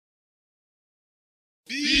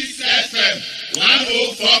Peace FM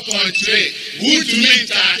 104.3. Good to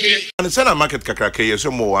meet you. And send a market kakrake yes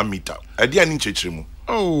more 1 meter. Idea ni chechirimu.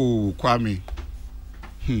 Oh, Kwame.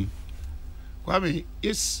 Kwame,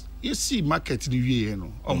 yes, you see market ni wie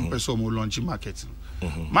no. Person mo launch market.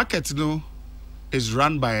 Market no is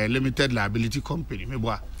run by a limited liability company.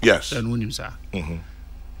 Yes.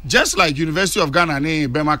 Just like University of Ghana ne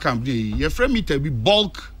Bema company, your frame meter be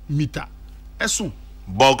bulk meter. Esun.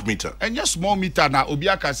 Bulk meter. And just small meter na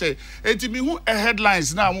obiaka say, etimi hu a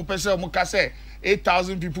headlines na mo pese mo ka say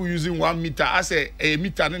 8,000 people using 1 meter. I say a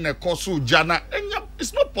meter in a cost so jana.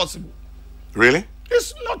 It's not possible. Really?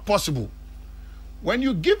 It's not possible. When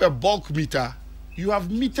you give a bulk meter, you have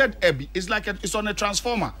metered a. It's like it's on a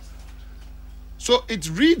transformer. So it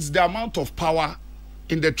reads the amount of power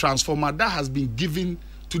in the transformer that has been given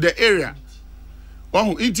to the area.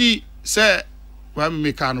 One who say, "Why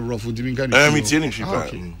me kind of rough with the minkan?"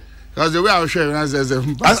 Because the way I was showing, as I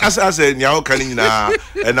said, "Nyao kanina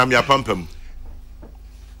and I'm your pumpum."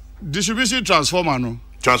 Distribution transformer no.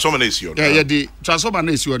 Transformer is your. Yeah, the transformer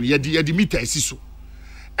is your. Yeah, the meter is so.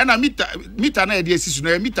 And a meter na the is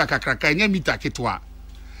no meter kakraka, any meter ketwa.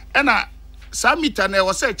 And a some meter na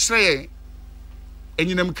was say tray. And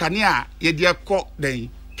you know, Kania, ye dear cock then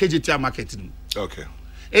Kejetia marketing. Okay.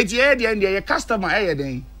 It's ye the end, your customer,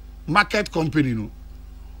 then market company, no.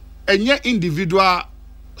 And ye individual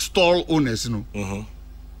stall owners, no.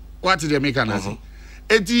 What did they make an answer?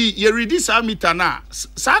 Eti ye reduce our meter na.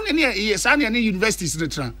 San any universities in the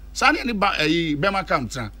tran. San any Bema camp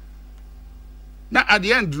tran. Now at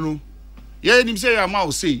the end, no. Ye him say your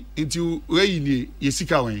mouth say into where ye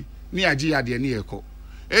sika wen. Ni aji ade ni eko.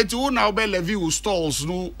 It will now be levy stalls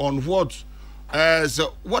no on what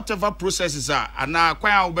so whatever processes are and now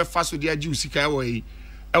quite will be fast with the juicy way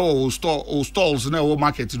stalls no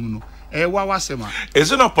market no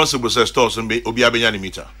is it not possible to stores and be obiabenya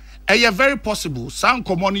meter? Very possible. Some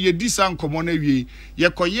common ye dis some common ye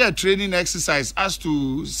koye training exercise as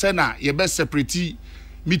to sena ye best separate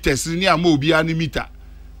meters near mobiani meter.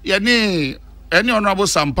 Ye ne any honorable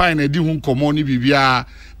Sampine di hun komo ni bibia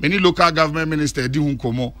many local government minister di hun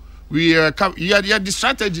komo we yeah the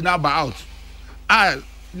strategy now about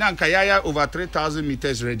nankayaya over 3,000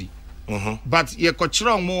 meters ready but ye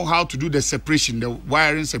kochira mo how to do the separation, the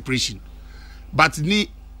wiring separation, but ni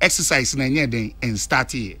exercise na nye den and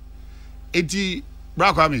start here eti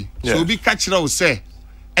bra kwame so bi kachira o say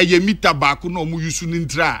eye meter baako na omu yusu ni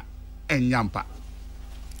ntra enyampa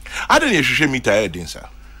adeni ehwehwe meter e den sir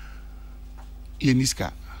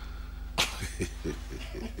Yeniska.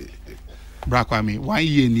 Brakwame, 1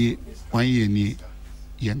 year ni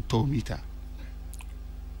yento meter.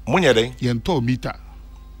 Munya den? Yento meter.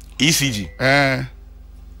 ECG.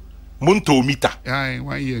 Munto meter.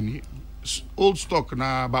 1 year ni. Old stock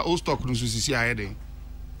na ba old stock no susisi aye den.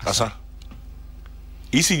 Asa.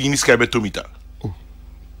 ECG ni sky beto meter. Oh.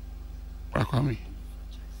 Brakwame.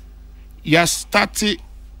 Ya start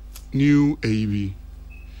new AEB.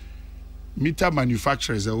 Meter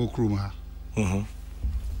manufacturers are Okruma.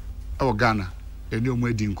 Our Ghana, the new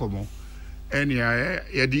wedding common. And yeah,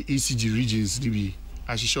 the ECG regions, DB,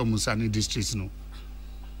 Ashisho Musani districts, no.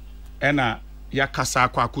 And Yakasa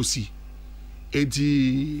Kwakusi.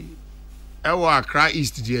 Eti our Accra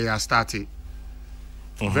East, there started.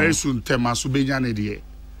 Very soon, Tema Subenyane, there.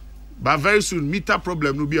 But very soon, meter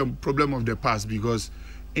problem will be a problem of the past because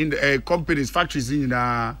in the companies, factories in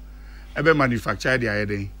every manufacturer,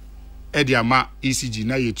 they Ediama ECG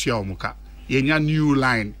na yetua omuka yenya new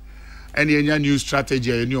line and yenya new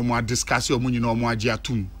strategy any omo discuss omo nyina omo agi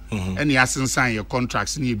atum and ya sign your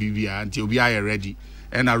contracts na bibia until we are ready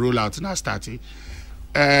and a roll out na start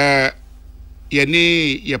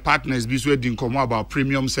your partners be so din come about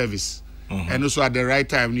premium service and also at the right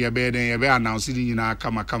time you be announcing nyina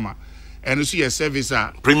kama and also your service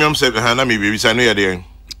premium service na me be say no ya there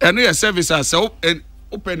and your service so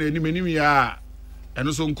open any many ya and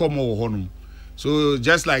also nkomo honum so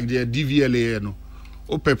just like the DVLA no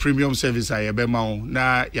open premium service aye be ma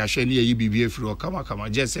na ya hwe ne yi bibie firi kama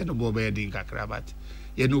just say no bo be din kakra but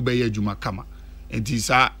ye no be adwuma kama enti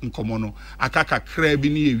sa nkomo no akaka kra bi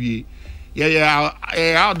ne ewie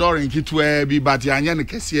ye outdoor nkitwa bi but ya anya ne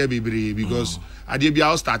kese bebre because ade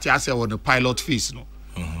bi start ya say on the pilot phase no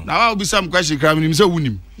now I'll be some question coming him say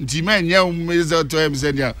wunim nti man ye result to him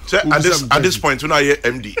say at this point when I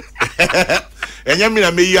MD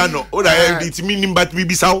Enyamina meyano o da it meaning but we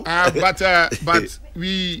be sao but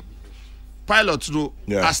we pilots do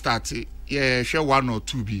start share 1 or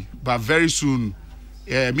 2 b but very soon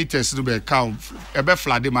meters no be count ebe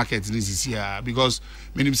flood market this year because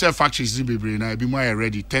when himself factories be na be more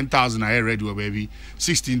ready 10,000 are ready or baby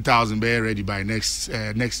 16,000 be ready by next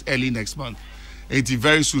early next month. It's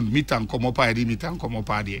very soon meet and come up party meet and come up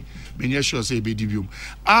party. Me sure say be dibium.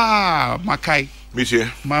 Makai.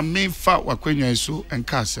 Monsieur. My main fact wa kwenye so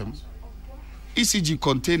enkasem. ECG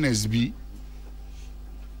containers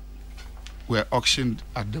were auctioned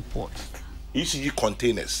at the port. ECG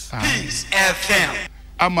containers. Peace FM.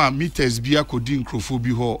 Ama meters bi akodi nkrofo bi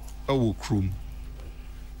ho ewo krom.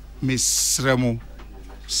 Mesremo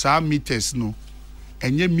sa meters no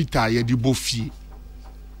enye meter ye di bofie.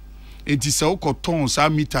 Enti se ukoton sa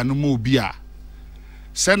meter no mo bi a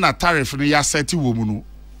se na tariff no ya seti wo mu no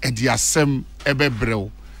e di asem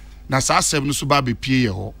ebebrew. Na sa asem no so ba be pie ye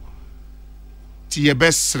ho. Ti ye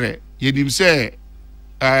besre ye nim se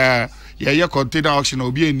ye container auction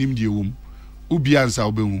obi enim die wo mu. Ubi ansa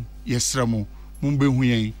obehu yesremo mumbehu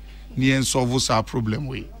yen ni en solve sa problem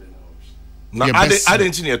we na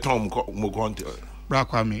adenti ne tom mo konti bra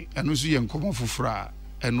kwa me enu so ye nkomo fufura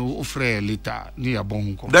enu ofre later ni ya bon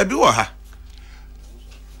nkom da bi wo ha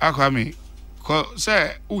akwa me ko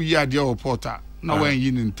se uyi ade o porter na wan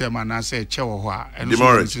yi ni ntema na se che wo ho a enu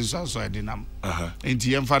so so edinam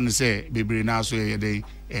enti yemfa ne se bebre na so ye den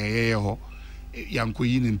ye ho yanko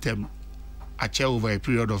yi ni ntem a che over a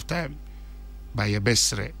period of time by your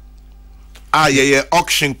best rate. Yeah,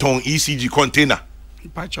 auction tone ECG container.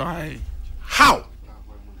 How?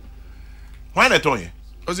 Why not on you?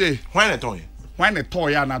 Why not on you? Why not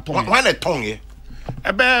toy and a toy? Why not on you?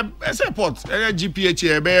 A bear, a support, a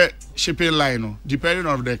GPH, a bear shipping line, depending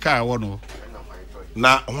on the car, one.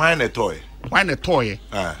 Now, why not toy? Why not toy?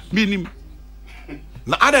 Meaning,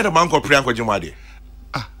 now, I had a man called Priyanko Jumadi.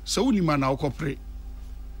 So, you man, I'll cooperate.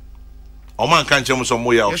 O man kan chemu so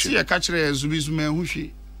mo ya auction. Yes, catch re zubizume hu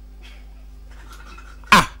hwe.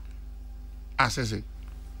 Asese.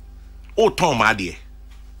 O ton ma de.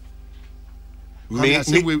 Me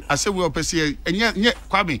ase we opese enye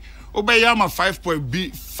kwame obey am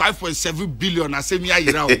 5.7 billion asemi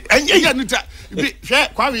ayira o. Enye nita hwe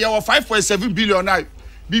kwame ya 5.7 billion na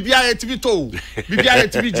bibia yetibi to bibia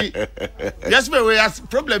yetibi ji yes we has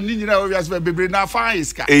problem ni nyina we has bebre na fa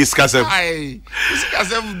iska sef ai iska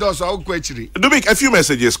sef do so ko achiri do make a few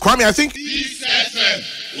messages Kwame I think Peace FM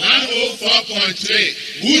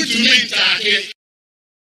 104.3 good to meet